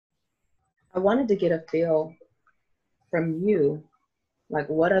I wanted to get a feel from you, like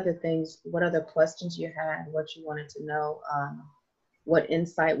what other questions you had, what you wanted to know, what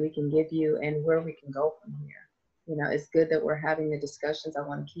insight we can give you, and where we can go from here. You know, it's good that we're having the discussions. I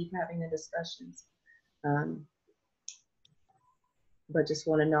want to keep having the discussions, um, but just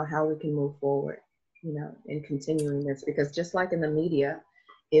want to know how we can move forward, you know, in continuing this. Because just like in the media,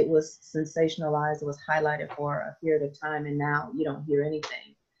 it was sensationalized, it was highlighted for a period of time, and now you don't hear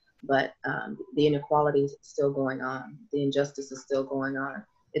anything. But the inequality is still going on, the injustice is still going on.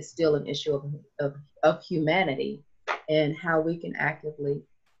 It's still an issue of humanity and how we can actively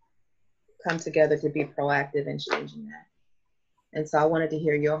come together to be proactive in changing that. And so I wanted to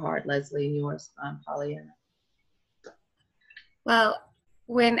hear your heart, Leslie, and yours, Pollyanna. Well,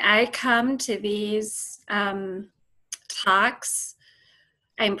 when I come to these talks,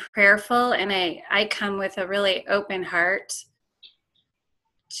 I'm prayerful and I come with a really open heart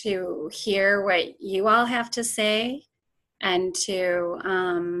to hear what you all have to say and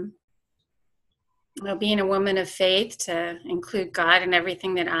to, being a woman of faith, to include God in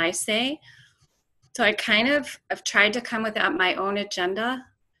everything that I say. So I kind of have tried to come without my own agenda.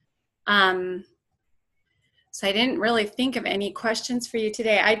 So I didn't really think of any questions for you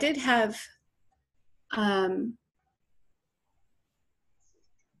today. I did have, I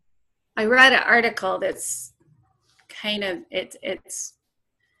read an article that's it's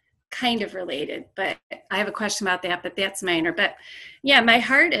kind of related, but I have a question about that, but that's minor. But yeah, my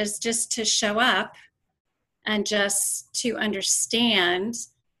heart is just to show up and just to understand.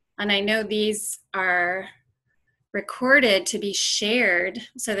 And I know these are recorded to be shared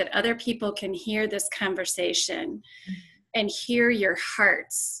so that other people can hear this conversation and hear your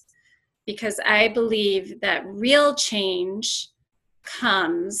hearts. Because I believe that real change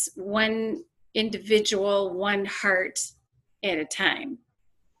comes one individual, one heart at a time.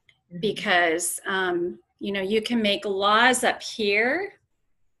 Because, you can make laws up here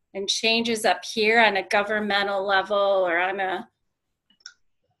and changes up here on a governmental level or on a,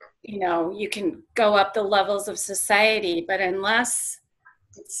 you can go up the levels of society, but unless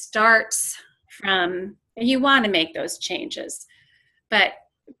it starts from, and you want to make those changes, but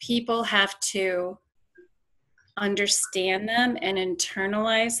people have to understand them and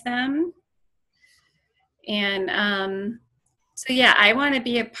internalize them. And so, yeah, I want to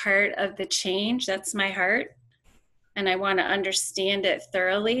be a part of the change. That's my heart. And I want to understand it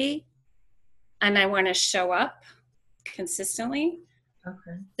thoroughly. And I want to show up consistently.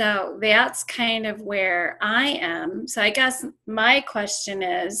 Okay. So that's kind of where I am. So I guess my question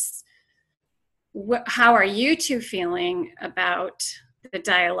is, how are you two feeling about the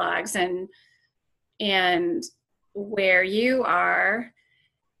dialogues and where you are?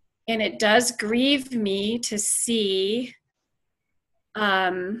 And it does grieve me to see,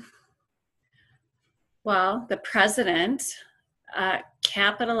 the president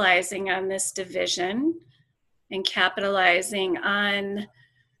capitalizing on this division and capitalizing on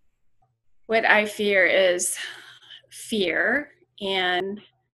what I fear is fear and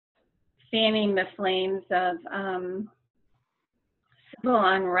fanning the flames of civil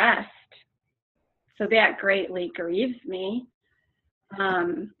unrest. So that greatly grieves me.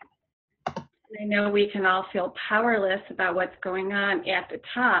 I know we can all feel powerless about what's going on at the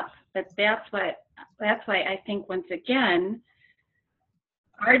top, but that's why I think, once again,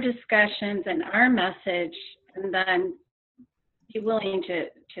 our discussions and our message, and then be willing to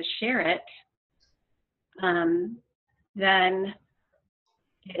share it, then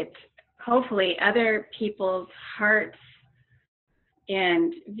it's hopefully other people's hearts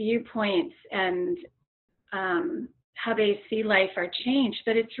and viewpoints and how they see life are changed.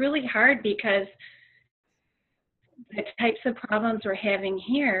 But it's really hard because the types of problems we're having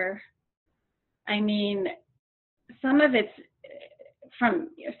here, I mean, some of it's from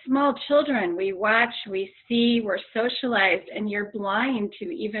small children. We watch, we see, we're socialized, and you're blind to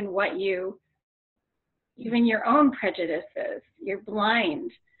even your own prejudices. You're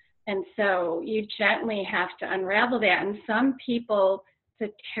blind. And so you gently have to unravel that. And some people,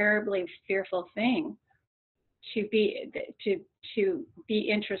 it's a terribly fearful thing to be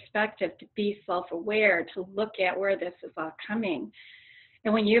introspective, to be self-aware, to look at where this is all coming.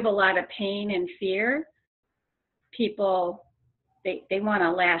 And when you have a lot of pain and fear, people, they want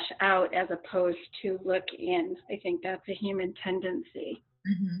to lash out as opposed to look in. I think that's a human tendency.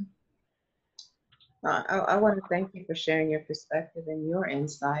 Mm-hmm. I want to thank you for sharing your perspective and your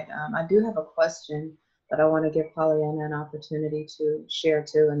insight. I do have a question, but I want to give Pollyanna an opportunity to share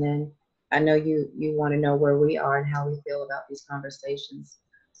too. And then I know you want to know where we are and how we feel about these conversations.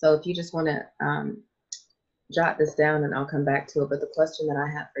 So if you just want to jot this down, and I'll come back to it. But the question that I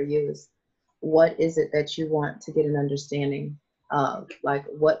have for you is, what is it that you want to get an understanding of? Like,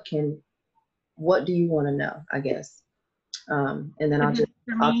 what do you want to know, I guess? And then Is this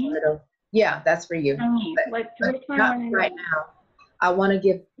for I'll me? turn it over. Yeah, that's for you. For me. What But do I not want to right know? now. I want to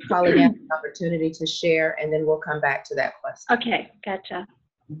give Pollyanna an opportunity to share, and then we'll come back to that question. Okay, gotcha.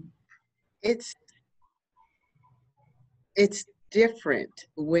 It's different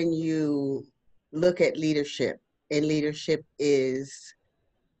when you look at leadership, and leadership is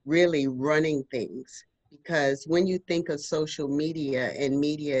really running things. Because when you think of social media and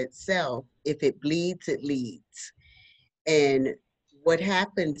media itself, if it bleeds, it leads. And what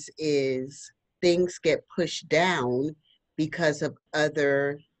happens is things get pushed down because of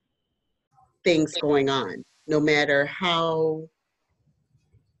other things going on. No matter how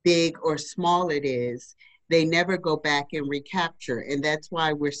big or small it is, they never go back and recapture. And that's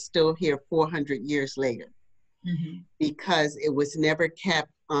why we're still here 400 years later, because it was never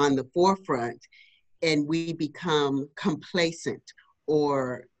kept on the forefront, and we become complacent,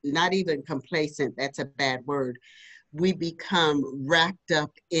 or not even complacent, that's a bad word. We become wrapped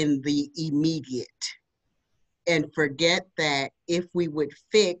up in the immediate and forget that if we would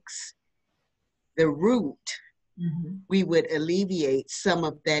fix the root, we would alleviate some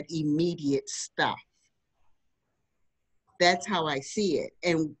of that immediate stuff. That's how I see it.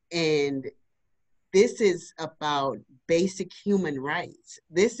 And this is about basic human rights.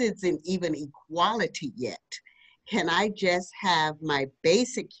 This isn't even equality yet. Can I just have my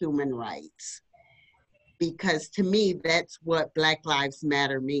basic human rights? Because to me, that's what Black Lives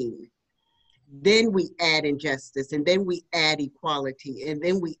Matter mean. Then we add injustice, and then we add equality, and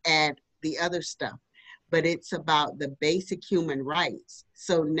then we add the other stuff. But it's about the basic human rights.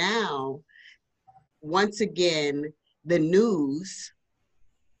 So now, once again, the news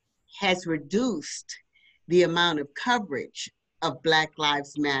has reduced the amount of coverage of Black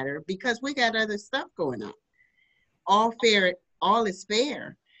Lives Matter because we got other stuff going on. All is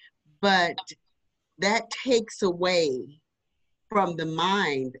fair, but that takes away from the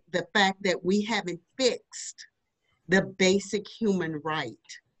mind the fact that we haven't fixed the basic human right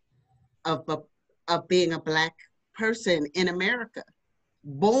of being a Black person in America,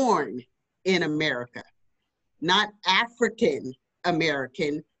 born in America, not African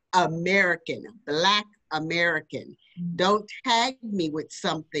American, American, Black American. Don't tag me with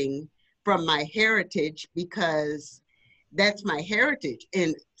something from my heritage, because that's my heritage,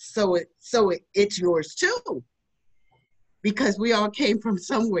 and so it's yours too, because we all came from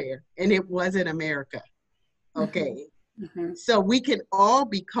somewhere, and it wasn't America. Okay. So we can all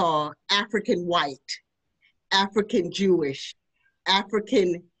be called African white, African Jewish,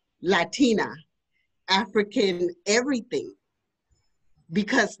 African Latina, African everything,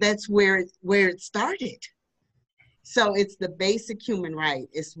 because that's where it started. So it's the basic human right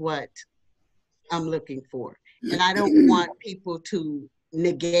is what I'm looking for. And I don't want people to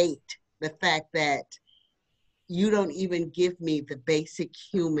negate the fact that you don't even give me the basic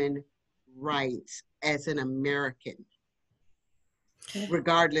human rights as an American,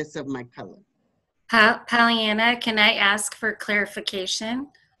 regardless of my color. Pollyanna, can I ask for clarification?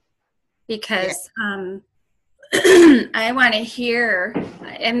 Because I want to hear,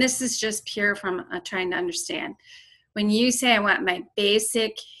 and this is just pure from trying to understand. When you say I want my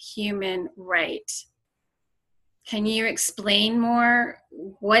basic human right, can you explain more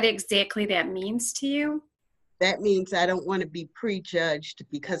what exactly that means to you? That means I don't want to be prejudged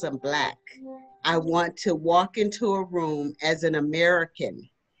because I'm Black. I want to walk into a room as an American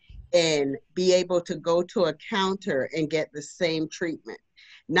and be able to go to a counter and get the same treatment.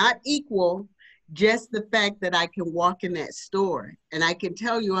 Not equal, just the fact that I can walk in that store. And I can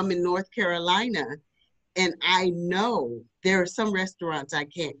tell you I'm in North Carolina, and I know there are some restaurants I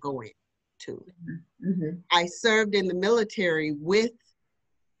can't go into. I served in the military with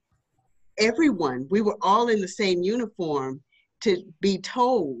everyone. We were all in the same uniform to be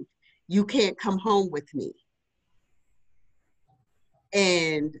told, you can't come home with me.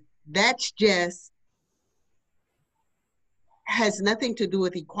 And that's just has nothing to do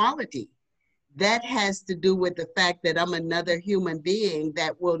with equality. That has to do with the fact that I'm another human being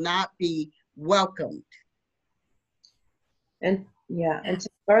that will not be welcomed. And yeah, and to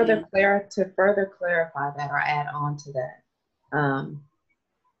further clarify that, or add on to that,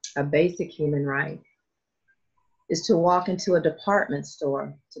 a basic human right is to walk into a department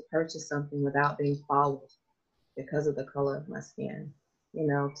store to purchase something without being followed because of the color of my skin, you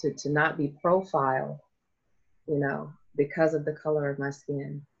know, to not be profiled, you know, because of the color of my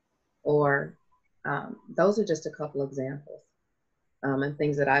skin. Or those are just a couple examples, and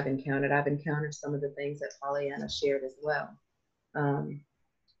things that I've encountered. I've encountered some of the things that Pollyanna shared as well. And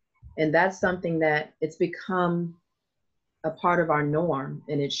And that's something that it's become a part of our norm,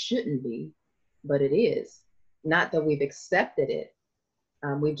 and it shouldn't be, but it is. Not that we've accepted it,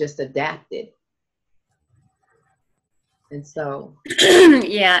 we've just adapted. And so,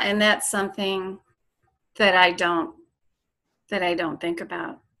 yeah, and that's something that I don't think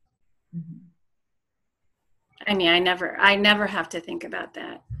about. mhm. I mean, I never have to think about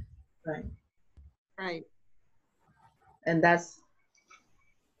that. Right. Right. And that's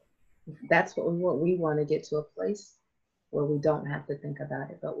what we want to get to, a place where we don't have to think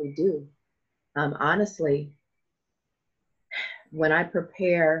about it, but we do. Honestly, when I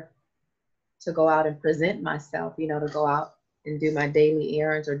prepare to go out and present myself, to go out and do my daily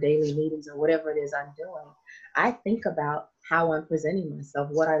errands or daily meetings or whatever it is I'm doing, I think about how I'm presenting myself,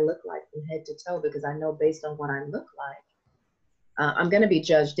 what I look like from head to toe, because I know based on what I look like, I'm going to be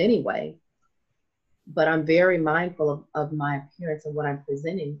judged anyway. But I'm very mindful of my appearance and what I'm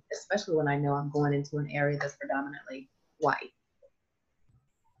presenting, especially when I know I'm going into an area that's predominantly white.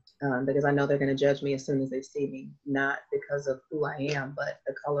 Because I know they're going to judge me as soon as they see me, not because of who I am, but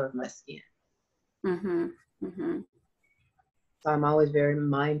the color of my skin. Mm-hmm. Mm-hmm. So I'm always very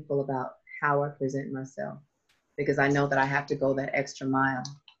mindful about how I present myself, because I know that I have to go that extra mile,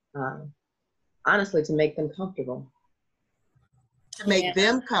 honestly, to make them comfortable. To make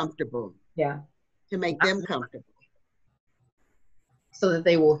them comfortable. Yeah. To make them comfortable. So that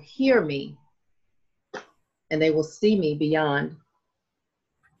they will hear me and they will see me beyond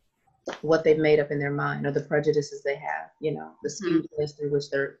what they've made up in their mind or the prejudices they have, the skewed list through which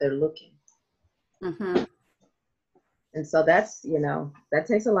they're looking. Mm-hmm. And so that's, that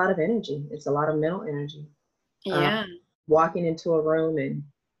takes a lot of energy. It's a lot of mental energy. Yeah. Walking into a room and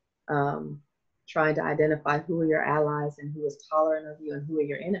trying to identify who are your allies and who is tolerant of you and who are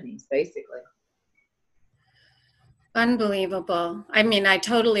your enemies, basically. Unbelievable. I mean, I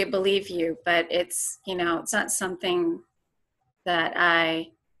totally believe you, but it's, it's not something that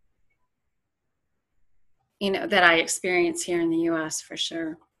I experience here in the US for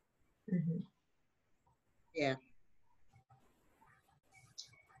sure. Mm-hmm. Yeah.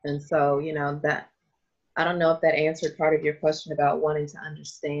 And so, that, I don't know if that answered part of your question about wanting to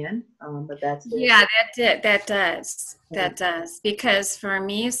understand, but that's it. Yeah, that does. That does. Because for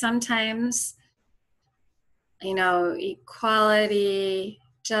me, sometimes, equality,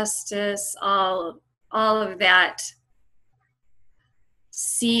 justice, all of that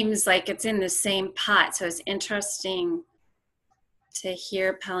seems like it's in the same pot. So it's interesting to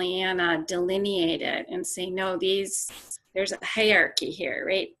hear Pollyanna delineate it and say, no, there's a hierarchy here,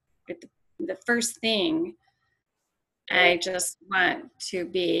 right? The first thing, I just want to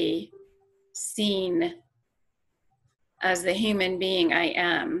be seen as the human being I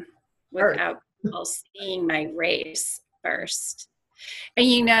am without people seeing my race first.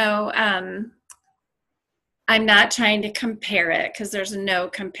 And I'm not trying to compare it because there's no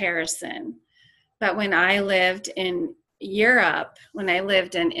comparison. But when I lived in Europe, when I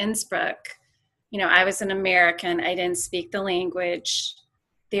lived in Innsbruck, I was an American. I didn't speak the language.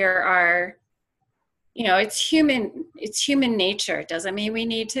 There are, it's human nature. It doesn't mean we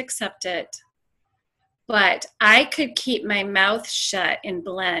need to accept it. But I could keep my mouth shut and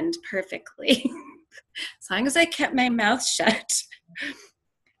blend perfectly. As long as I kept my mouth shut.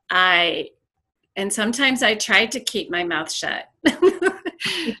 And sometimes I tried to keep my mouth shut.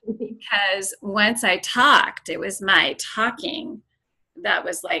 Because once I talked, it was my talking that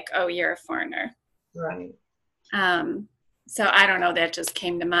was like, oh, you're a foreigner. Right. So I don't know, that just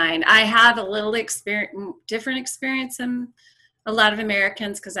came to mind. I have a little different experience than a lot of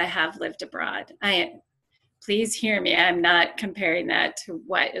Americans because I have lived abroad. Please hear me. I'm not comparing that to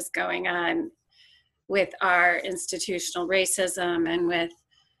what is going on with our institutional racism and with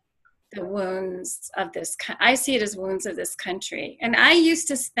the wounds of this. I see it as wounds of this country. And I used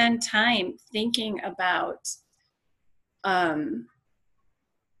to spend time thinking about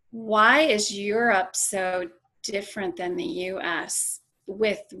why is Europe so different than the US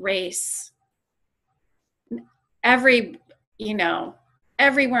with race? Everywhere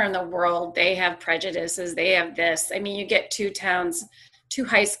in the world, they have prejudices. They have this. I mean, you get two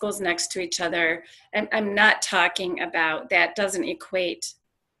high schools next to each other. And I'm not talking about that doesn't equate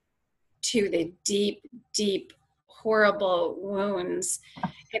to the deep, deep, horrible wounds.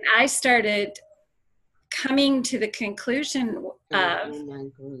 And I started coming to the conclusion of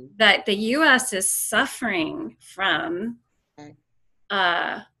that the U.S. is suffering from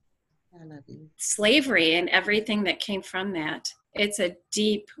slavery and everything that came from that. It's a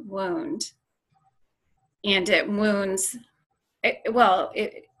deep wound. And it wounds, it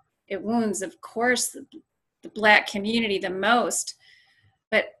wounds, of course, the Black community the most.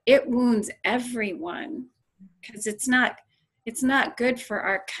 but it wounds everyone because it's not good for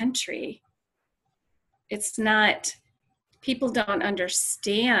our country. It's not, people don't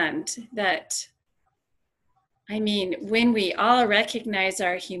understand that. I mean, when we all recognize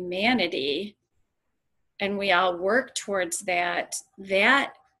our humanity and we all work towards that,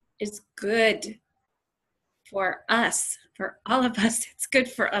 that is good for us, for all of us. It's good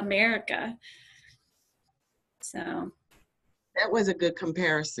for America. So that was a good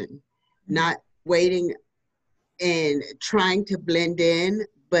comparison. Not waiting and trying to blend in,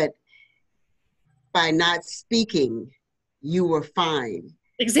 but by not speaking, you were fine.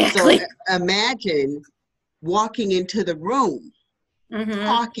 exactly. So imagine walking into the room,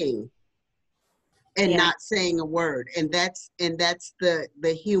 talking, and not saying a word. And that's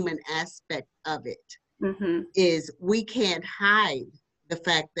the human aspect of it. Is we can't hide the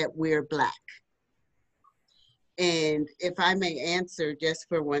fact that we're Black. And if I may answer just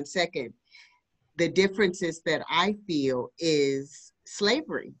for 1 second, the differences that I feel is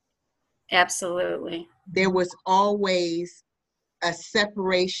slavery. Absolutely. There was always a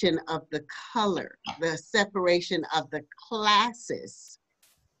separation of the color, the separation of the classes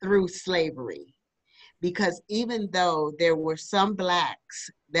through slavery. Because even though there were some Blacks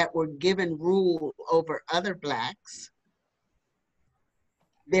that were given rule over other Blacks,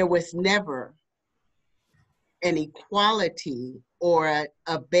 there was never an equality or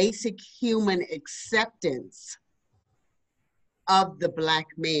a basic human acceptance of the Black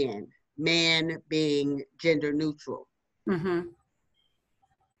man being gender neutral.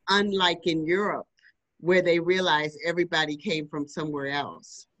 Unlike in Europe, where they realized everybody came from somewhere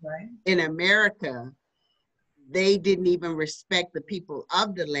else. Right. In America, they didn't even respect the people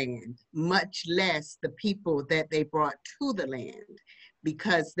of the land, much less the people that they brought to the land,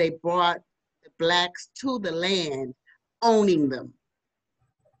 because they brought the Blacks to the land owning them.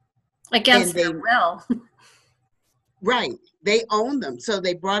 Against their will. Right. They owned them. So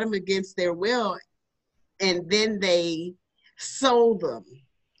they brought them against their will, and then they sold them.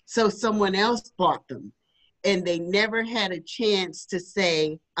 So someone else bought them. And they never had a chance to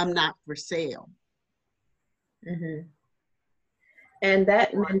say, I'm not for sale. And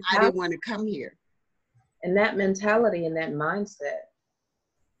that I didn't want to come here. And that mentality and that mindset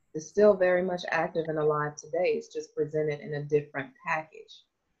is still very much active and alive today. It's just presented in a different package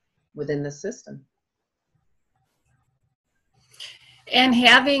within the system. And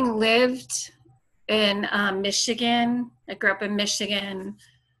having lived in Michigan, I grew up in Michigan,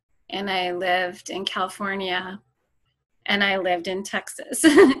 and I lived in California, and I lived in Texas.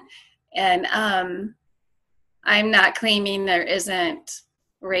 And I'm not claiming there isn't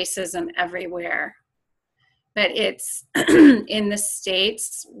racism everywhere, but it's in the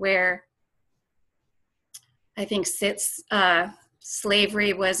states where I think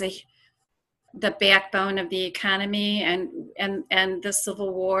slavery was the backbone of the economy and the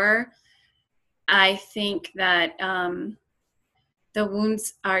Civil War. I think that the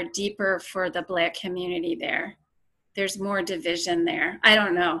wounds are deeper for the Black community there. There's more division there. I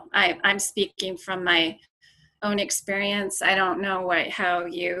don't know. I'm speaking from my own experience. I don't know how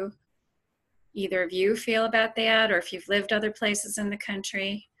either of you feel about that, or if you've lived other places in the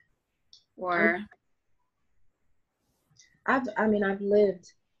country, or. I've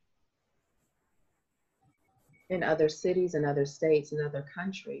lived in other cities and other states and other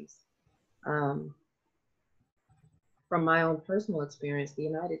countries. From my own personal experience, the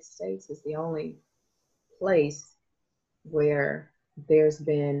United States is the only place where there's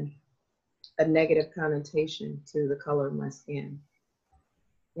been a negative connotation to the color of my skin.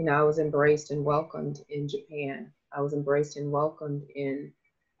 You know, I was embraced and welcomed in Japan. I was embraced and welcomed in,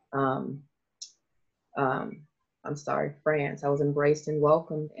 France. I was embraced and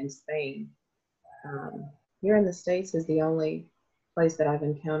welcomed in Spain. Here in the States is the only place that I've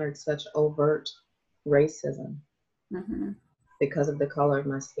encountered such overt racism because of the color of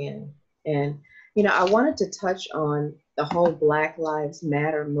my skin. And, you know, I wanted to touch on the whole Black Lives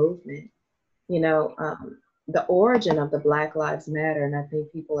Matter movement. You know, the origin of the Black Lives Matter, and I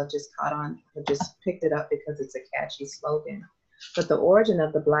think people have just picked it up because it's a catchy slogan. But the origin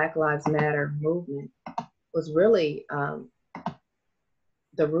of the Black Lives Matter movement was really,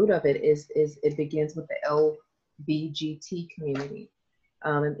 the root of it is it begins with the LBGT community.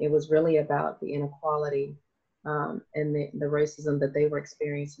 And it was really about the inequality and the racism that they were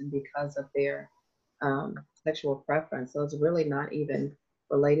experiencing because of their sexual preference. So it's really not even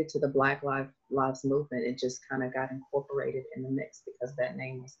related to the Black Lives movement. It just kind of got incorporated in the mix because that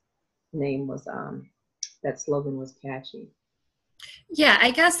that slogan was catchy. Yeah,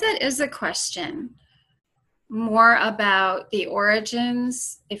 I guess that is a question. more about the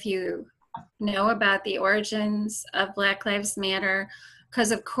origins, if you know about the origins of Black Lives Matter,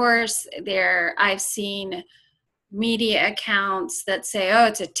 because of course I've seen media accounts that say, oh,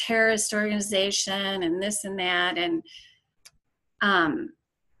 it's a terrorist organization and this and that, and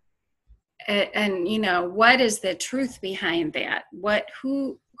you know, what is the truth behind that?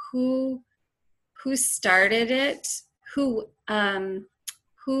 Who started it? Who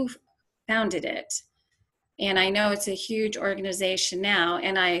founded it? And I know it's a huge organization now,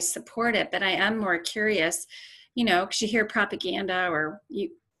 and I support it, but I am more curious, you know, because you hear propaganda or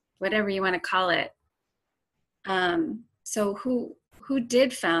whatever you want to call it. So who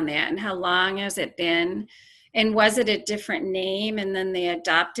did found that, and how long has it been? And was it a different name and then they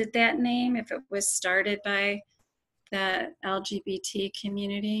adopted that name if it was started by the LGBT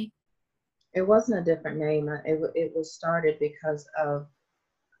community? It wasn't a different name. It was started because of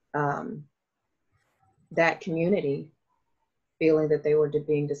that community feeling that they were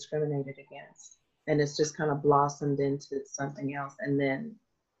being discriminated against. And it's just kind of blossomed into something else. And then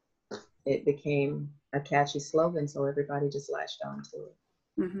it became a catchy slogan, so everybody just latched on to it.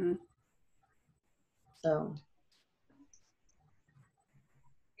 Mm-hmm. So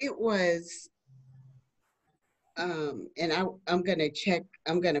it was, and I'm gonna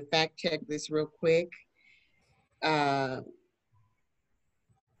fact check this real quick,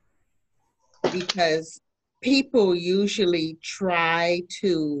 because people usually try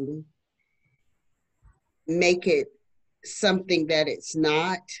to make it something that it's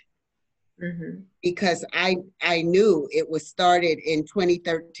not. Mm-hmm. Because I knew it was started in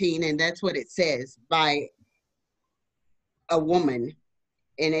 2013, and that's what it says, by a woman,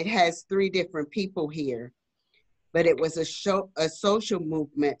 and it has 3 different people here, but it was a social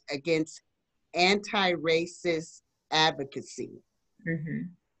movement against anti-racist advocacy. Mm-hmm.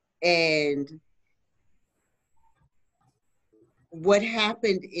 And what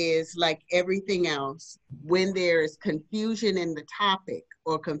happened is, like everything else, when there's confusion in the topic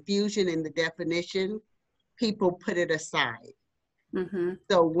or confusion in the definition, people put it aside. Mm-hmm.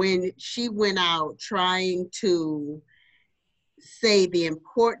 So when she went out trying to say the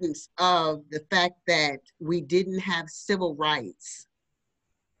importance of the fact that we didn't have civil rights,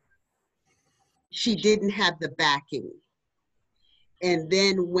 she didn't have the backing. And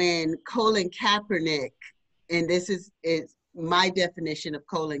then when Colin Kaepernick, and this is my definition of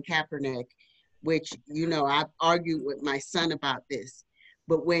Colin Kaepernick, which, you know, I've argued with my son about this,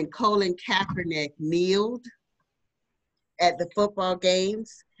 but when Colin Kaepernick kneeled at the football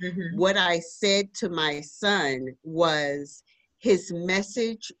games, mm-hmm. what I said to my son was, his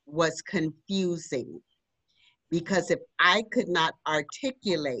message was confusing, because if I could not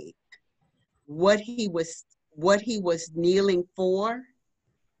articulate what he was kneeling for,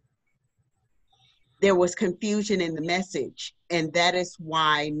 there was confusion in the message, and that is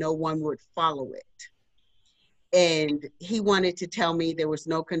why no one would follow it. And he wanted to tell me there was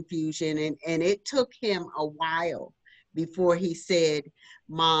no confusion, and it took him a while before he said,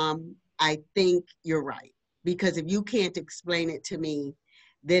 Mom, I think you're right. Because if you can't explain it to me,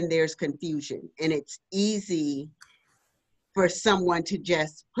 then there's confusion. And it's easy for someone to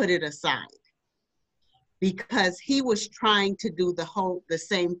just put it aside. Because he was trying to do the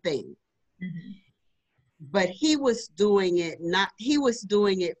same thing. Mm-hmm. But he was doing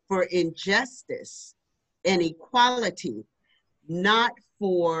it for injustice and equality, not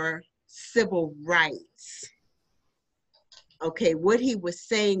for civil rights. Okay, what he was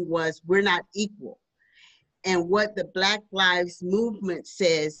saying was, we're not equal. And what the Black Lives Movement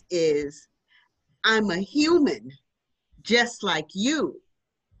says is, I'm a human just like you.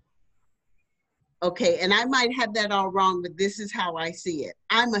 Okay, and I might have that all wrong, but this is how I see it.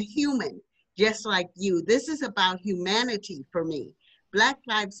 I'm a human just like you. This is about humanity for me. Black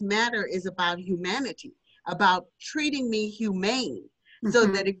Lives Matter is about humanity, about treating me humane. Mm-hmm. So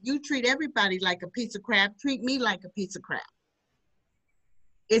that if you treat everybody like a piece of crap, treat me like a piece of crap.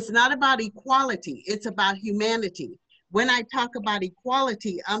 It's not about equality, it's about humanity. When I talk about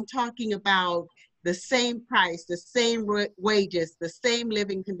equality, I'm talking about the same price, the same wages, the same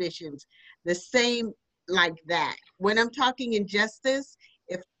living conditions, the same like that. When I'm talking injustice,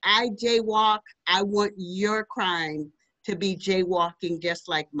 if I jaywalk, I want your crime to be jaywalking just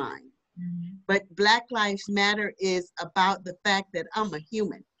like mine. Mm-hmm. But Black Lives Matter is about the fact that I'm a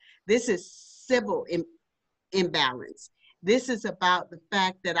human. This is civil imbalance. This is about the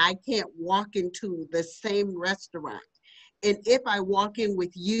fact that I can't walk into the same restaurant. And if I walk in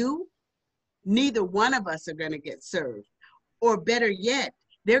with you, neither one of us are going to get served. Or better yet,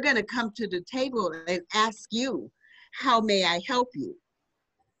 they're going to come to the table and ask you, how may I help you?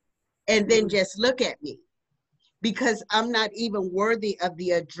 And then just look at me. because I'm not even worthy of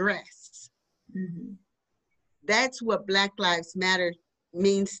the address. Mhm. That's what Black Lives Matter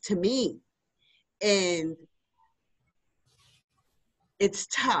means to me. And it's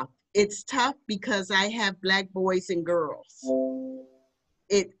tough. It's tough because I have Black boys and girls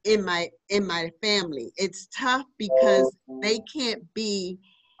in my family. It's tough because they can't be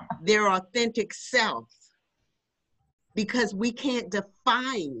their authentic self, because we can't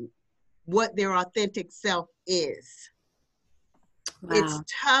define what their authentic self is. Wow. It's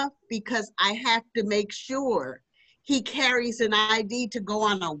tough because I have to make sure he carries an ID to go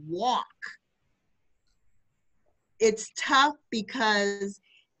on a walk. It's tough because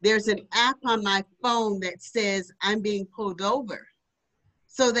there's an app on my phone that says I'm being pulled over,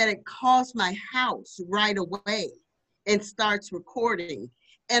 so that it calls my house right away and starts recording.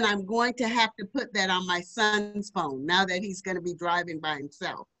 And I'm going to have to put that on my son's phone now that he's going to be driving by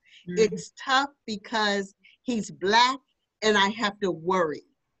himself. Mhm. It's tough because he's Black and I have to worry.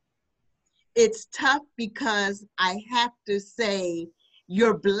 It's tough because I have to say,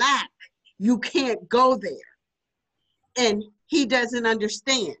 you're Black, you can't go there. And he doesn't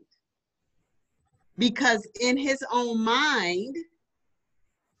understand, because in his own mind,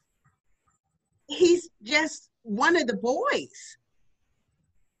 he's just one of the boys.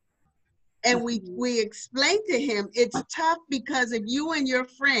 And we explained to him, it's tough because if you and your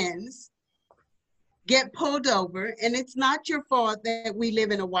friends get pulled over, and it's not your fault that we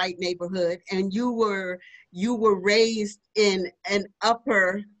live in a white neighborhood and you were raised in an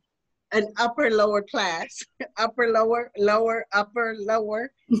upper lower class, upper lower,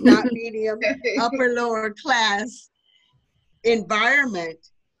 not medium, upper lower class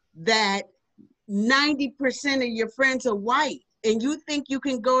environment, that 90% of your friends are white, and you think you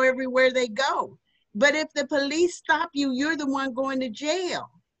can go everywhere they go. But if the police stop you, you're the one going to jail.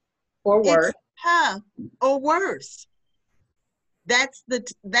 Or worse. It's tough, or worse. That's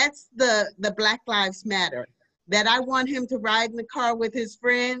the Black Lives Matter. That I want him to ride in the car with his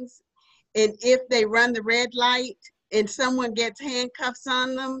friends, and if they run the red light and someone gets handcuffs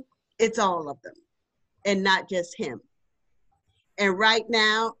on them, it's all of them and not just him. And right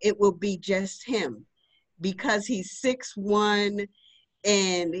now, it will be just him, because he's 6'1",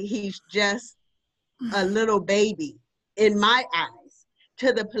 and he's just a little baby in my eyes.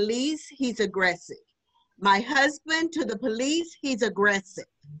 To the police, he's aggressive. My husband, to the police, he's aggressive.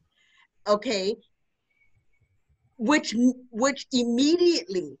 Okay, which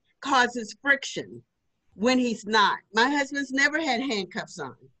immediately causes friction when he's not. My husband's never had handcuffs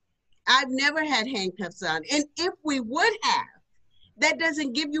on. I've never had handcuffs on. And if we would have, that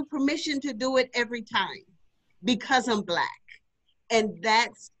doesn't give you permission to do it every time, because I'm Black. And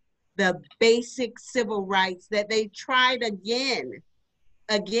that's the basic civil rights that they tried again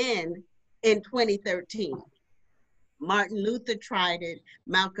in 2013. Martin Luther tried it,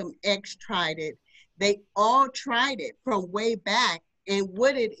 Malcolm X tried it. They all tried it from way back. And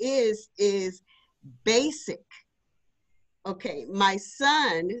what it is basic. Okay, my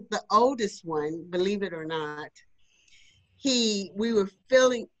son, the oldest one, believe it or not, we were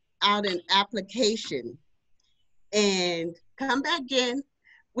filling out an application, and come back in,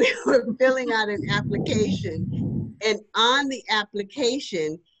 we were filling out an application, and on the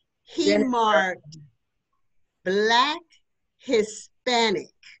application, he marked Black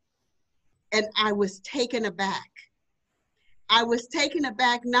Hispanic, and I was taken aback. I was taken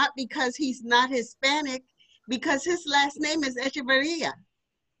aback not because he's not Hispanic, because his last name is Echeverria.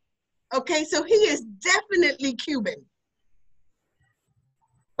 Okay, so he is definitely Cuban.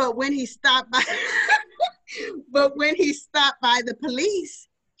 But when he stopped by, the police,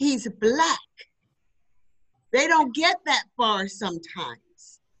 he's Black. They don't get that far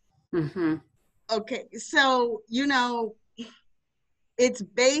sometimes. Mm-hmm. Okay, so it's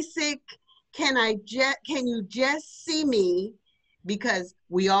basic. Can you just see me? Because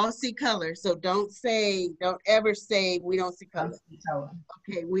we all see color. So don't ever say we don't see color.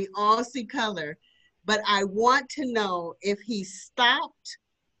 Okay, we all see color. But I want to know if he stopped,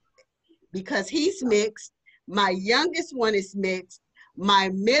 because he's mixed. My youngest one is mixed. My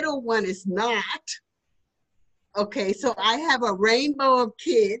middle one is not. Okay, so I have a rainbow of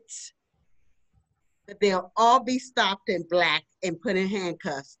kids, but they'll all be stopped in Black and put in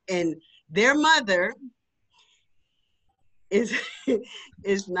handcuffs. And their mother is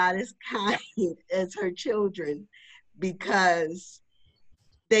not as kind as her children, because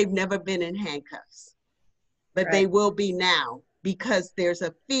they've never been in handcuffs. But Right. They will be now, because there's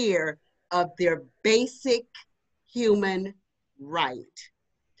a fear of their basic human right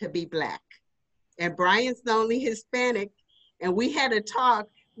to be Black. And Brian's the only Hispanic, and we had a talk.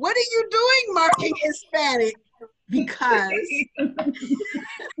 What are you doing marking Hispanic? because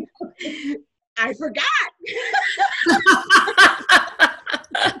I forgot.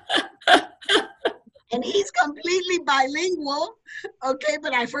 And he's completely bilingual, okay,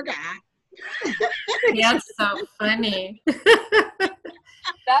 but I forgot. That's so funny.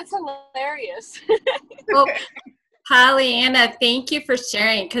 That's hilarious. Well, Pollyanna, thank you for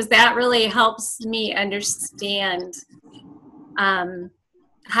sharing, because that really helps me understand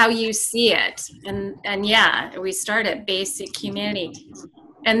how you see it. And yeah, we start at basic humanity.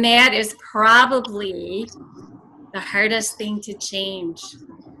 And that is probably the hardest thing to change.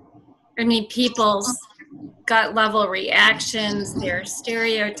 I mean, people's gut level reactions, their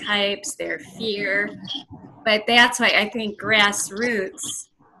stereotypes, their fear. But that's why I think grassroots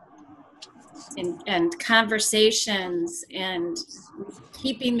and conversations and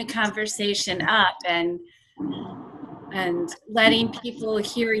keeping the conversation up and letting people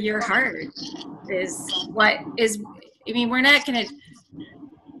hear your heart is what is, I mean, we're not going to,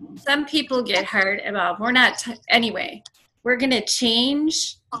 some people get hurt about, we're not, anyway, we're going to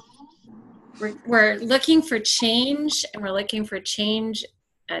change. We're looking for change, and we're looking for change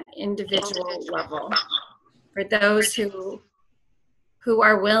at individual level for those who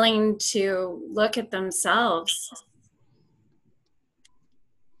are willing to look at themselves.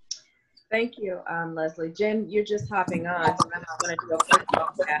 Thank you, Leslie. Jen, you're just hopping on, so I'm going to do a quick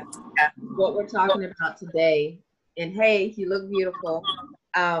recap. What we're talking about today, and hey, you look beautiful.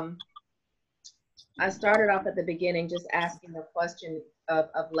 I started off at the beginning just asking the question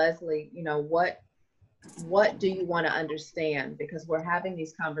of Leslie, you know, what do you want to understand? Because we're having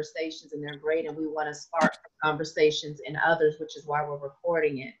these conversations and they're great, and we want to spark conversations in others, which is why we're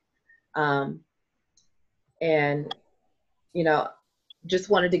recording it. And, you know, just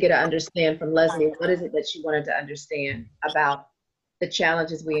wanted to get an understand from Leslie, what is it that she wanted to understand about the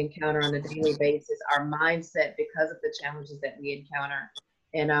challenges we encounter on a daily basis, our mindset because of the challenges that we encounter.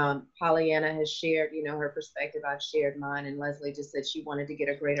 And Pollyanna has shared, you know, her perspective. I've shared mine, and Leslie just said she wanted to get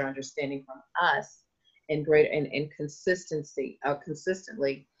a greater understanding from us and greater and consistently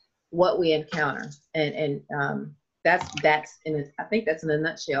what we encounter. And that's in it. I think that's in a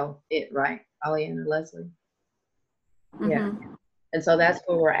nutshell it, right, Pollyanna, Leslie? Mm-hmm. Yeah. And so that's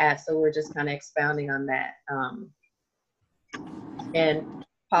where we're at. So we're just kind of expounding on that. And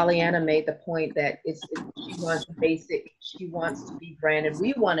Pollyanna made the point that she wants basic, she wants to be granted,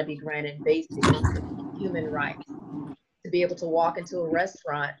 we want to be granted basic human rights to be able to walk into a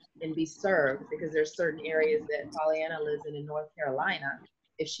restaurant and be served, because there's certain areas that Pollyanna lives in North Carolina.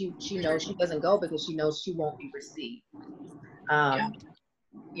 If she knows she doesn't go because she knows she won't be received.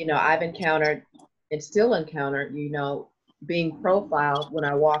 You know, I've encountered and still encounter, you know, being profiled when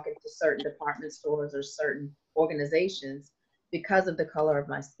I walk into certain department stores or certain organizations because of the color of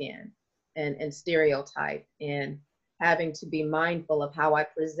my skin and stereotype, and having to be mindful of how I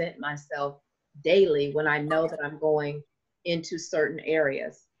present myself daily when I know that I'm going into certain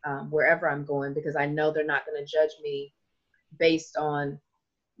areas, wherever I'm going, because I know they're not going to judge me based on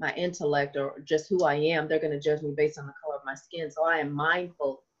my intellect or just who I am. They're going to judge me based on the color of my skin. So I am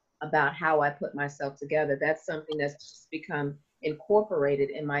mindful about how I put myself together. That's something that's just become incorporated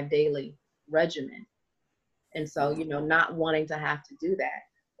in my daily regimen. And so, you know, not wanting to have to do that.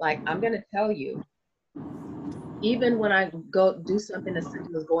 Like, I'm going to tell you, even when I go do something as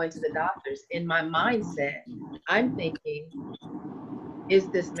simple as going to the doctors, in my mindset, I'm thinking, is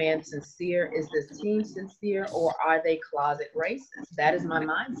this man sincere? Is this team sincere? Or are they closet racists? That is my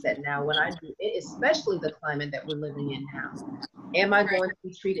mindset now when I do it, especially the climate that we're living in now. Am I going to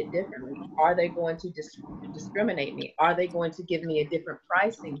be treated differently? Are they going to discriminate me? Are they going to give me a different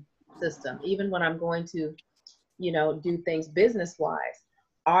pricing system? Even when I'm going to, you know, do things business-wise,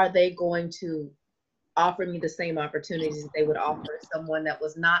 are they going to offer me the same opportunities that they would offer someone that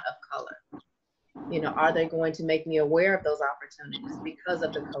was not of color? You know, are they going to make me aware of those opportunities because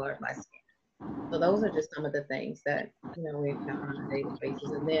of the color of my skin? So those are just some of the things that, you know, we encounter on a daily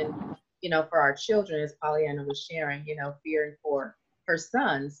basis. And then, you know, for our children, as Pollyanna was sharing, you know, fearing for her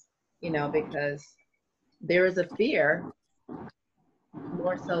sons, you know, because there is a fear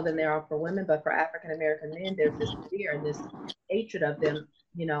more so than there are for women, but for African American men, there's this fear and this hatred of them,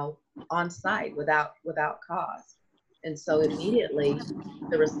 you know, on site without cause. And so immediately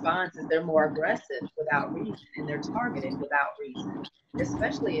the response is they're more aggressive without reason, and they're targeted without reason,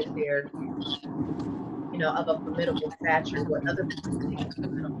 especially if they're, you know, of a formidable stature, what other people think is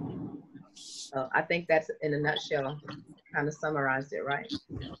formidable. So I think that's, in a nutshell, kind of summarized it, right?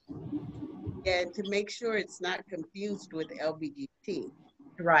 And to make sure it's not confused with LBGT.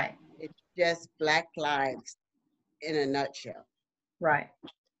 Right. It's just Black lives in a nutshell. Right.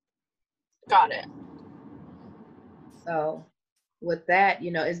 Got it. So with that,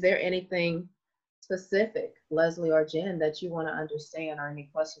 is there anything specific, Leslie or Jen, that you want to understand, or any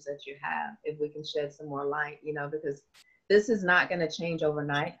questions that you have, if we can shed some more light, because this is not going to change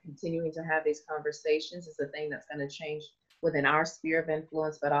overnight. Continuing to have these conversations is a thing that's going to change within our sphere of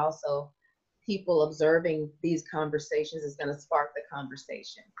influence, but also people observing these conversations is going to spark the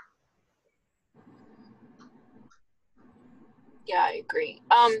conversation. Yeah, I agree.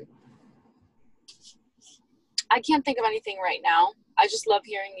 I can't think of anything right now. I just love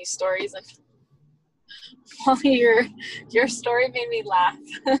hearing these stories, and Molly, your story made me laugh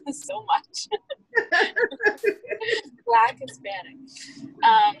so much. Black Hispanic.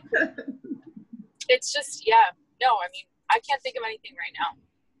 It's just, yeah, no, I mean, I can't think of anything right now.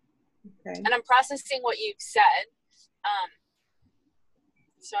 Okay. And I'm processing what you've said.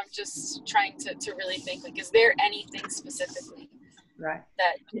 So I'm just trying to really think, like, is there anything specifically Right.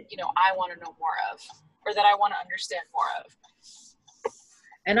 that, I want to know more of, or that I want to understand more of?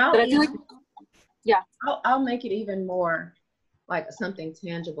 And I'll make it even more like something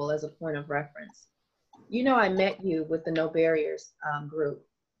tangible as a point of reference. I met you with the No Barriers group.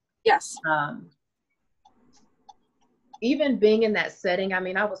 Yes. Even being in that setting, I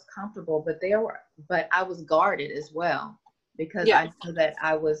mean, I was comfortable, but I was guarded as well, because I know that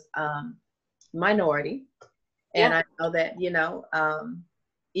I was minority, and I know that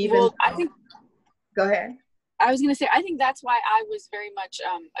I think. Go ahead. I was going to say, I think that's why I was very much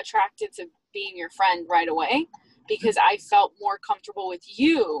attracted to being your friend right away, because I felt more comfortable with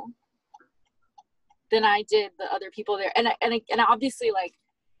you than I did the other people there. And obviously, like,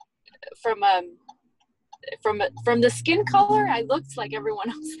 from the skin color, I looked like everyone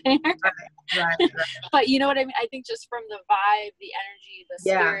else there. Right. But you know what I mean? I think just from the vibe, the energy, the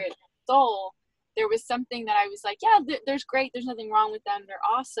spirit, soul, there was something that I was like, yeah, there's great. There's nothing wrong with them. They're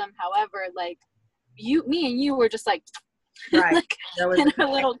awesome. However, like, me and you were just like, right. like in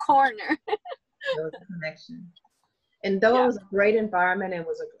a little corner. There was a connection. And though it was a great environment, it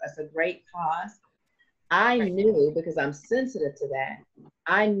was a great cause, I knew, because I'm sensitive to that,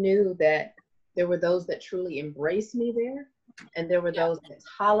 I knew that there were those that truly embraced me there, and there were those that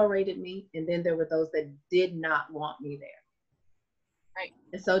tolerated me, and then there were those that did not want me there. Right.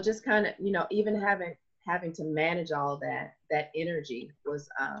 And so just kind of, even having to manage all that energy was,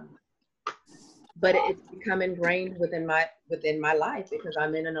 but it's become ingrained within my life, because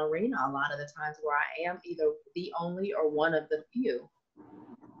I'm in an arena a lot of the times where I am either the only or one of the few.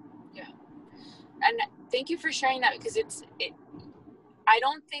 Yeah. And thank you for sharing that, because I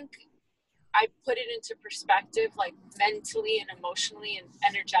don't think I put it into perspective, like, mentally and emotionally and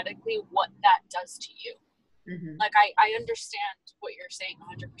energetically, what that does to you. Mm-hmm. Like, I understand what you're saying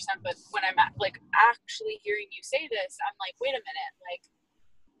 100%, but when I'm actually hearing you say this, I'm like, wait a minute, like,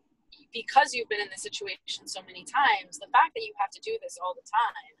 because you've been in this situation so many times, the fact that you have to do this all the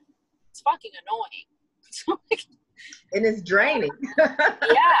time, it's fucking annoying. So, like, and it's draining.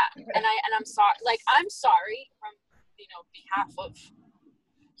 Yeah. And I'm sorry, like, I'm sorry from, behalf of,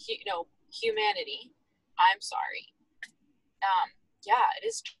 humanity. I'm sorry. Yeah, it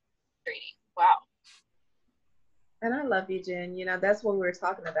is draining. Wow. And I love you, Jen. That's what we were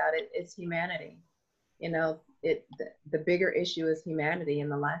talking about. It's humanity. The bigger issue is humanity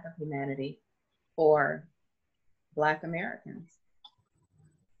and the lack of humanity for Black Americans.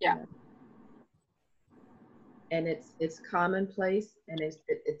 Yeah. And it's commonplace, and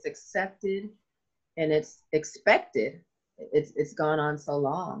it's accepted, and it's expected. It's gone on so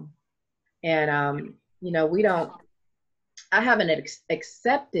long, and I haven't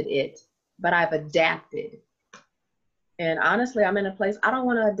accepted it, but I've adapted. And honestly, I'm in a place I don't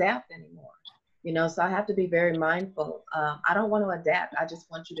want to adapt anymore. So I have to be very mindful. I don't want to adapt. I just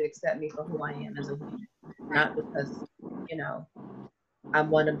want you to accept me for who I am as a woman, not because I'm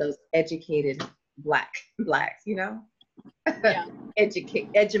one of those educated blacks. Yeah.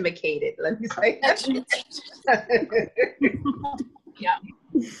 Educated, let me say. Yeah.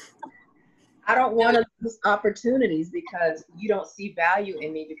 I don't want to lose opportunities because you don't see value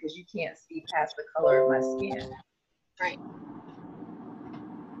in me, because you can't see past the color of my skin. Right.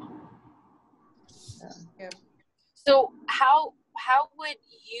 So how would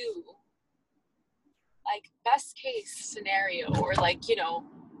you, like, best case scenario, or like,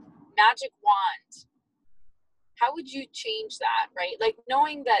 magic wand, how would you change that, right? Like,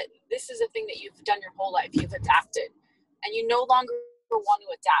 knowing that this is a thing that you've done your whole life, you've adapted, and you no longer want to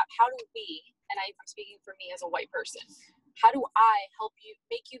adapt. How do we, and I'm speaking for me as a white person, how do I help you,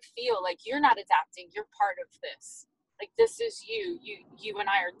 make you feel like you're not adapting, you're part of this? Like, this is you and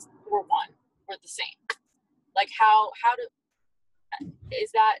I we're one, we're the same. Like, how do,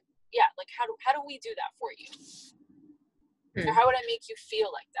 is that, yeah, like, how do we do that for you? Or how would I make you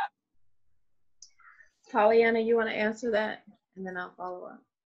feel like that? Pollyanna, you want to answer that, and then I'll follow up.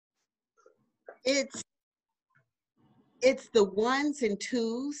 It's the ones and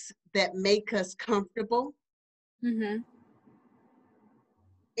twos that make us comfortable. Mm-hmm.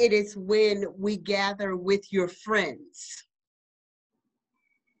 It is when we gather with your friends,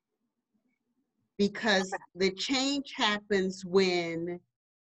 because the change happens when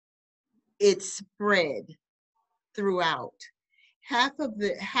it's spread throughout. Half of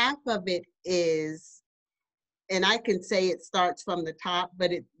it is, and I can say it starts from the top,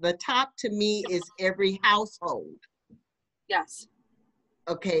 but the top to me is every household. Yes.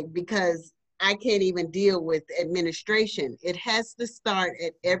 Okay, because I can't even deal with administration. It has to start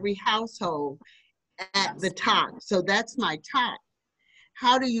at every household at the top. So that's my top.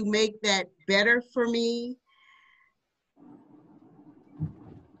 How do you make that better for me?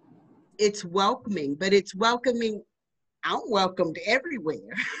 It's welcoming, but it's welcoming. I'm welcomed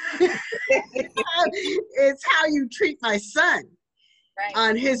everywhere. It's how you treat my son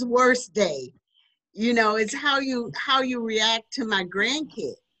on his worst day. You know, it's how you react to my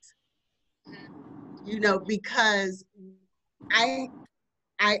grandkids. You know, because I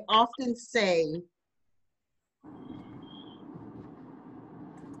often say,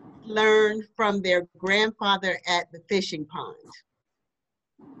 learn from their grandfather at the fishing pond.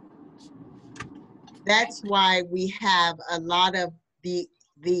 That's why we have a lot of the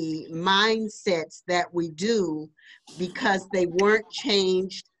mindsets that we do, because they weren't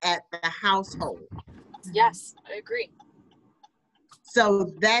changed at the household. Yes, I agree.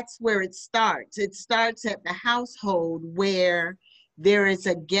 So that's where it starts. It starts at the household, where there is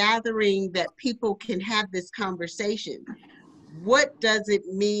a gathering that people can have this conversation. What does it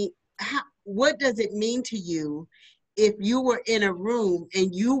mean? What does it mean to you if you were in a room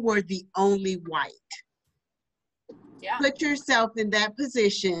and you were the only white? Yeah. Put yourself in that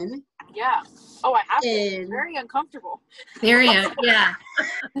position. Yeah. Oh, I have been very uncomfortable. Very, yeah.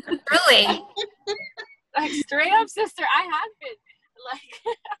 Really? Like, straight up, sister, I have been. Like,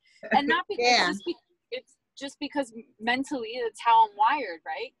 and not because it's just because mentally that's how I'm wired,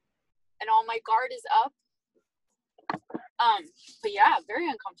 right? And all my guard is up. But yeah, very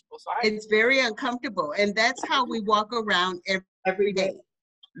uncomfortable. So it's very uncomfortable, and that's how we walk around every day.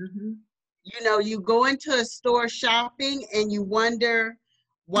 Mm-hmm. You know, you go into a store shopping and you wonder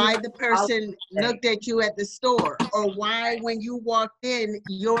why the person looked at you at the store, or why when you walked in,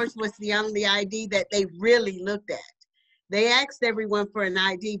 yours was the only ID that they really looked at. They asked everyone for an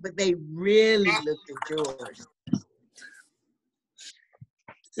ID, but they really looked at yours.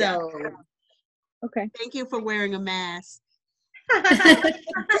 So, okay. Thank you for wearing a mask.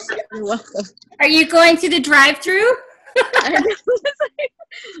 You're welcome. Are you going to the drive-through?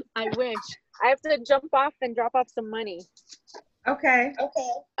 I wish. I have to jump off and drop off some money. Okay.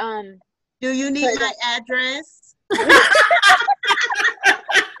 Do you need my address?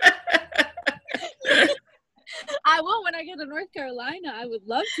 I will when I get to North Carolina. I would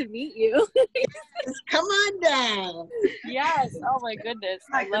love to meet you. Come on down. Yes. Oh my goodness.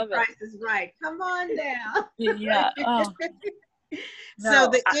 I love it. The price is right. Come on down. Yeah. Oh. So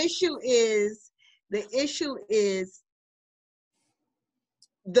the issue is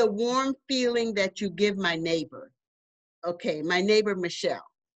the warm feeling that you give my neighbor. Okay, my neighbor Michelle.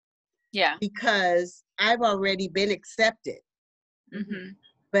 Yeah. Because I've already been accepted. Mm-hmm.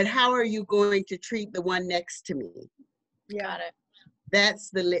 But how are you going to treat the one next to me? Got it. That's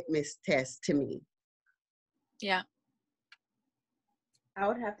the litmus test to me. Yeah. I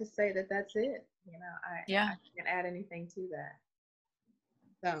would have to say that that's it. You know, I can't add anything to that.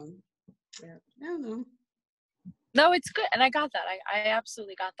 So, yeah, I don't know. No, it's good. And I got that. I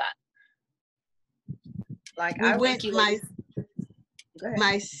absolutely got that. Like,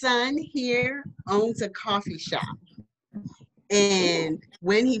 my son here owns a coffee shop. And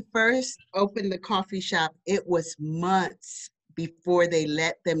when he first opened the coffee shop, it was months before they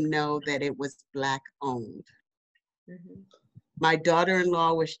let them know that it was Black owned. Mm-hmm. My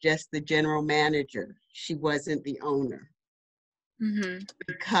daughter-in-law was just the general manager. She wasn't the owner. Mm-hmm.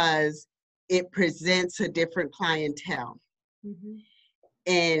 Because it presents a different clientele. Mm-hmm.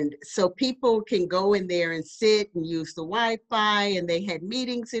 And so people can go in there and sit and use the Wi-Fi, and they had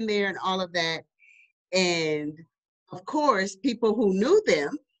meetings in there and all of that. And of course, people who knew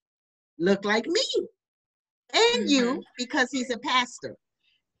them looked like me and you, because he's a pastor.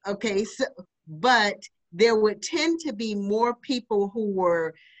 Okay, so, but there would tend to be more people who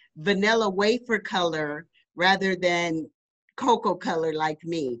were vanilla wafer color rather than cocoa color like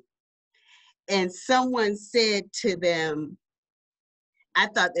me. And someone said to them, I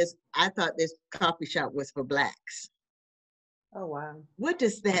thought this coffee shop was for Blacks. Oh, wow. What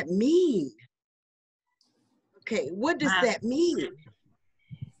does that mean? Okay, what does Wow. that mean?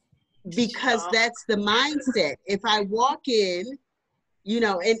 Because that's the mindset. If I walk in, you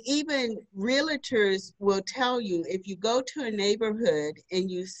know, and even realtors will tell you, if you go to a neighborhood and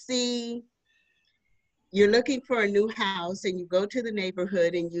you see, you're looking for a new house and you go to the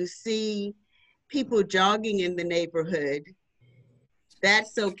neighborhood and you see people jogging in the neighborhood,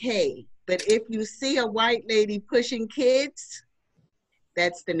 that's okay. But if you see a white lady pushing kids,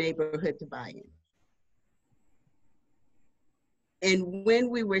 that's the neighborhood to buy in. And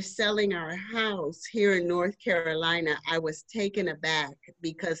when we were selling our house here in North Carolina, I was taken aback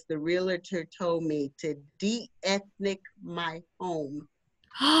because the realtor told me to de-ethnic my home.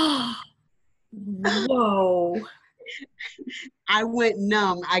 Whoa. I went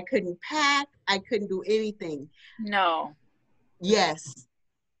numb. I couldn't pack. I couldn't do anything. No. Yes.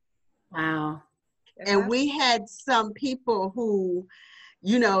 Wow. And we had some people who,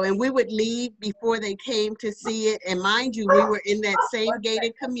 you know, and we would leave before they came to see it. And mind you, we were in that same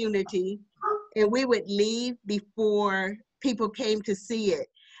gated community, and we would leave before people came to see it.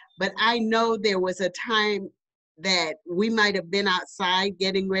 But I know there was a time that we might have been outside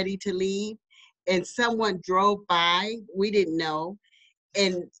getting ready to leave, and someone drove by, we didn't know,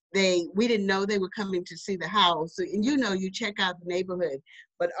 and we didn't know they were coming to see the house. And you know, you check out the neighborhood,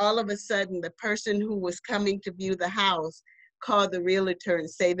 but all of a sudden the person who was coming to view the house called the realtor and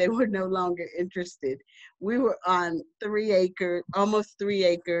say they were no longer interested. We were on 3 acres, almost 3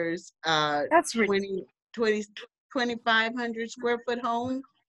 acres, That's 2,500 square foot home.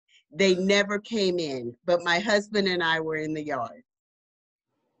 They never came in, but my husband and I were in the yard.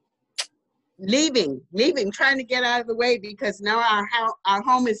 Leaving, trying to get out of the way because now our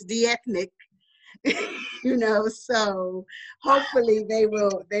home is de-ethnic, you know, so hopefully they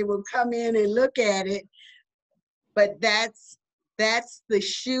will come in and look at it. But that's the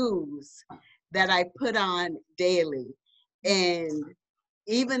shoes that I put on daily. And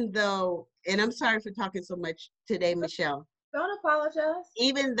even though, and I'm sorry for talking so much today, Michelle. Don't apologize.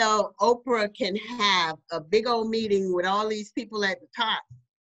 Even though Oprah can have a big old meeting with all these people at the top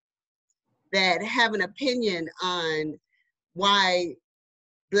that have an opinion on why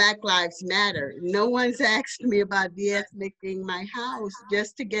Black Lives Matter, no one's asked me about de-ethnicing my house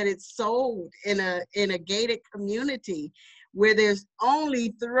just to get it sold in a gated community where there's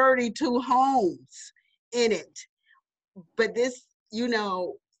only 32 homes in it. But this, you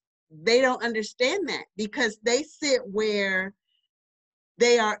know, they don't understand that because they sit where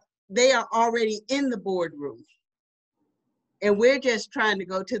they are already in the boardroom. And we're just trying to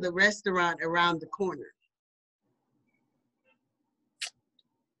go to the restaurant around the corner.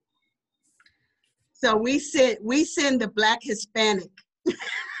 So we send the Black Hispanic.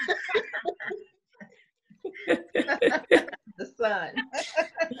 The sun.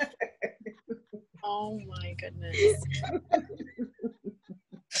 Oh my goodness.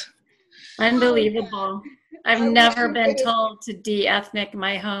 Unbelievable. I've never been told to de-ethnic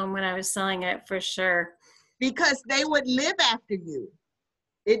my home when I was selling it, for sure. Because they would live after you.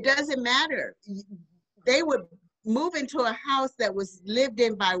 It doesn't matter. They would move into a house that was lived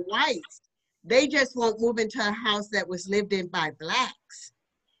in by whites. They just won't move into a house that was lived in by Blacks.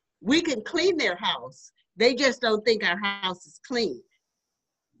 We can clean their house. They just don't think our house is clean.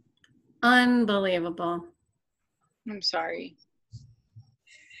 Unbelievable. I'm sorry.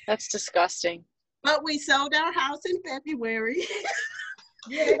 That's disgusting. But we sold our house in February.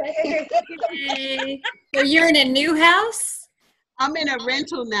 Yay. So you're in a new house? I'm in a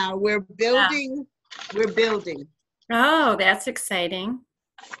rental now. We're building. Oh, that's exciting.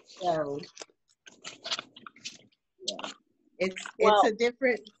 So yeah. It's a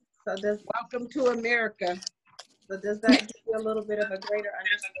different, welcome to America. So does that give you a little bit of a greater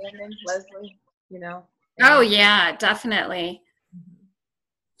understanding, Leslie? You know? Oh yeah, definitely.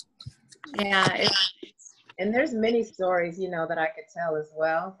 Yeah. And there's many stories, you know, that I could tell as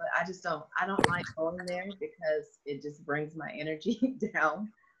well, but I don't like going there because it just brings my energy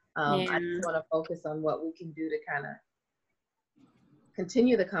down. I just want to focus on what we can do to kind of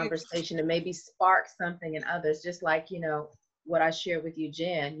continue the conversation and maybe spark something in others, just like, you know, what I shared with you,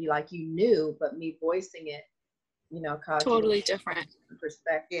 Jen, you knew, but me voicing it, you know, caused Totally you different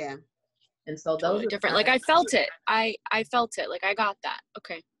perspective. Yeah. And so totally those are different. Like I felt it. I felt it. Like I got that.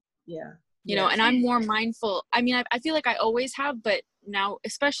 Okay. Yeah. You know, and I'm more mindful. I mean, I feel like I always have, but now,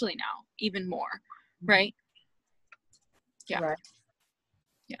 especially now, even more, right? Yeah. Right.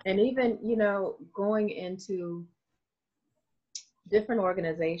 Yeah. And even, you know, going into different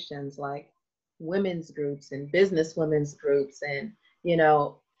organizations like women's groups and business women's groups, and, you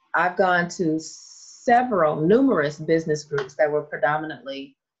know, I've gone to numerous business groups that were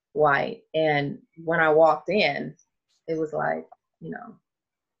predominantly white. And when I walked in, it was like,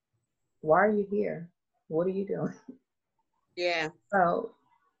 why are you here? What are you doing? Yeah. So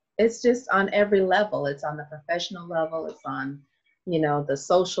it's just on every level. It's on the professional level. It's on, the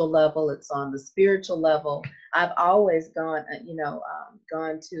social level. It's on the spiritual level. I've always gone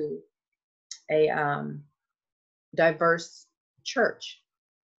to a diverse church.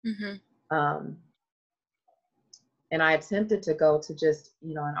 Mm-hmm. And I attempted to go to just,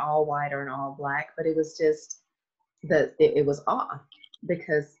 an all white or an all black, but it was just it was off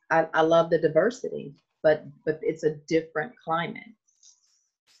because I love the diversity, but it's a different climate.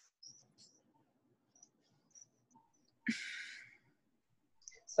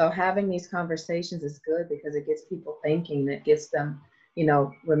 So having these conversations is good because it gets people thinking. It gets them,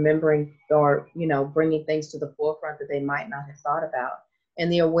 remembering or, bringing things to the forefront that they might not have thought about.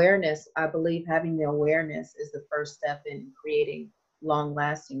 And the awareness, I believe having the awareness is the first step in creating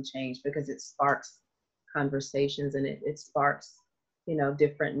long-lasting change because it sparks conversations and it sparks,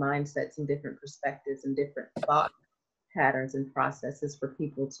 different mindsets and different perspectives and different thought patterns and processes for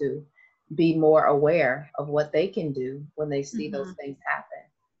people to be more aware of what they can do when they see Mm-hmm. those things happen.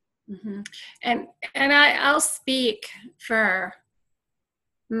 Mm-hmm. And I'll speak for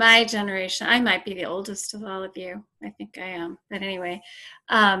my generation. I might be the oldest of all of you. I think I am. But anyway,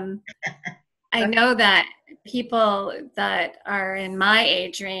 I know that people that are in my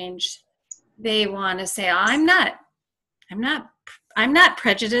age range, they want to say, oh, I'm not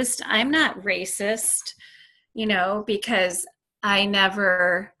prejudiced. I'm not racist, because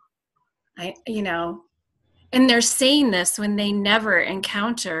and they're saying this when they never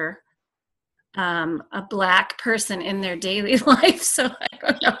encounter a black person in their daily life. So I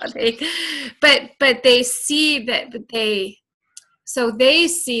don't know how but they see that they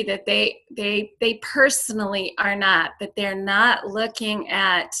see that they personally are not, that they're not looking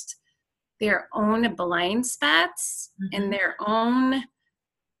at their own blind spots Mm-hmm. and their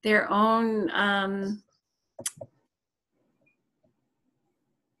own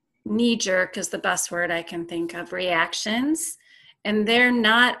knee-jerk is the best word I can think of, reactions, and they're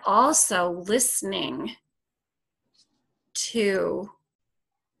not also listening to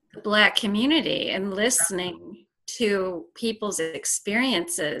the Black community and listening to people's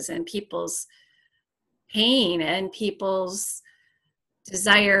experiences and people's pain and people's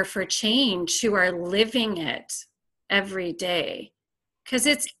desire for change, who are living it every day, because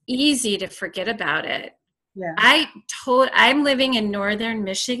it's easy to forget about it. Yeah. I'm living in northern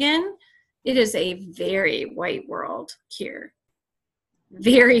Michigan. It is a very white world here.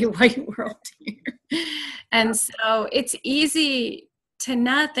 Very white world here. And so it's easy to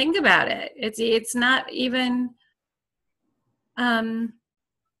not think about it. It's not even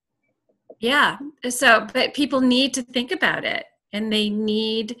so, but people need to think about it and they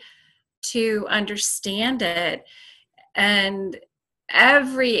need to understand it. And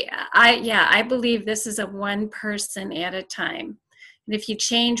I believe this is a one person at a time. And if you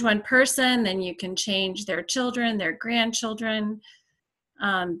change one person, then you can change their children, their grandchildren,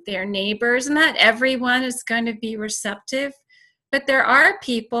 their neighbors. Not everyone is going to be receptive, but there are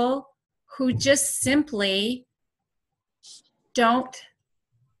people who just simply don't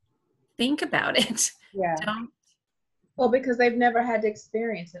think about it. Yeah. Don't. Well, because they've never had to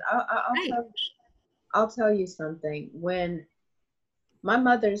experience it. Right. I'll tell you something. When my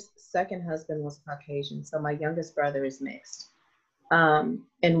mother's second husband was Caucasian, so my youngest brother is mixed. And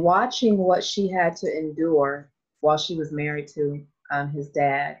watching what she had to endure while she was married to his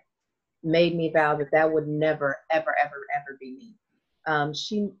dad made me vow that would never, ever, ever, ever be me.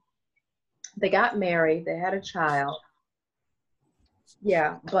 They got married, they had a child.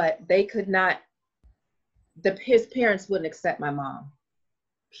 Yeah, but they could not, his parents wouldn't accept my mom,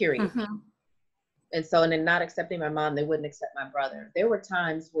 period. Mm-hmm. And so, and in not accepting my mom, they wouldn't accept my brother. There were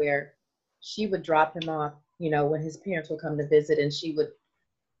times where she would drop him off, when his parents would come to visit, and she would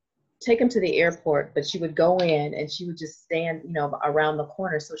take him to the airport, but she would go in and she would just stand, around the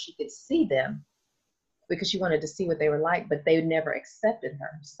corner so she could see them because she wanted to see what they were like, but they never accepted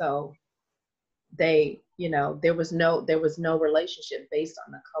her. So they, there was no relationship based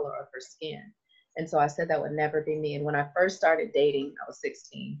on the color of her skin. And so I said that would never be me. And when I first started dating, I was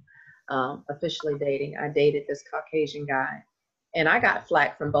 16, officially dating, I dated this Caucasian guy, and I got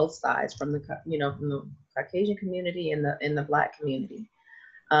flack from both sides, from the Caucasian community and the Black community.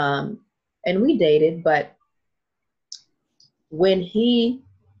 And we dated, but when he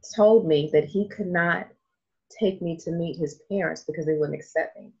told me that he could not take me to meet his parents because they wouldn't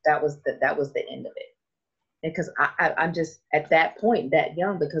accept me, that was the end of it. because I'm just at that point, that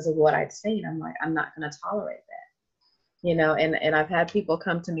young, because of what I'd seen. I'm like, I'm not going to tolerate that, you know. And I've had people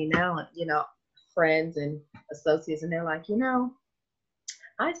come to me now, you know, friends and associates, and they're like, you know,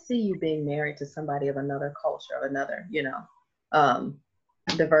 I see you being married to somebody of another culture, of another, you know,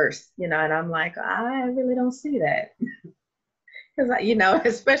 diverse, you know. And I'm like, I really don't see that. Because, you know,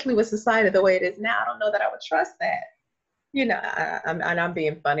 especially with society the way it is now, I don't know that I would trust that. You know, I'm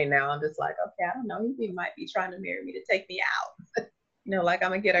being funny now. I'm just like, okay, I don't know. He might be trying to marry me to take me out. You know, like I'm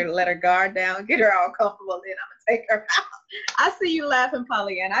gonna get her, let her guard down, get her all comfortable, then I'm gonna take her out. I see you laughing,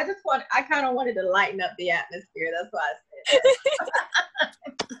 Pollyanna. I kind of wanted to lighten up the atmosphere. That's why I said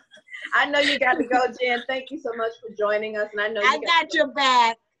that. I know you got to go, Jen. Thank you so much for joining us, and I know I got your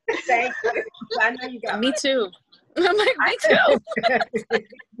back. Thank you. I know you got Me too. I'm like, me too.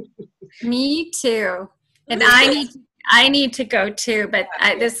 Me too. And I need to go too, but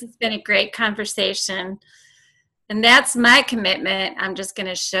this has been a great conversation. And that's my commitment. I'm just going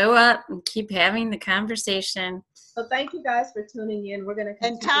to show up and keep having the conversation. So thank you guys for tuning in. We're going to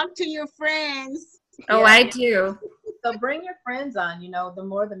And talk to your friends. Oh, I do. So bring your friends on, you know, the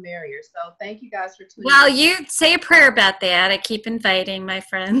more the merrier. So thank you guys for tuning Well, in. you say a prayer about that. I keep inviting my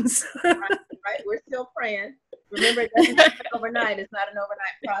friends. Right. We're still praying. Remember, it doesn't happen overnight. It's not an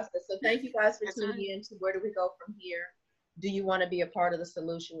overnight process. So thank you guys for tuning in to Where Do We Go From Here? Do you want to be a part of the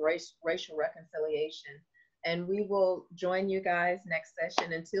solution, racial reconciliation? And we will join you guys next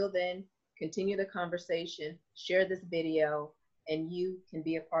session. Until then, continue the conversation, share this video, and you can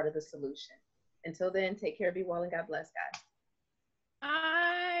be a part of the solution. Until then, take care, be well, and God bless, guys.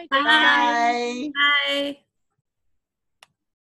 Bye. Bye. Bye.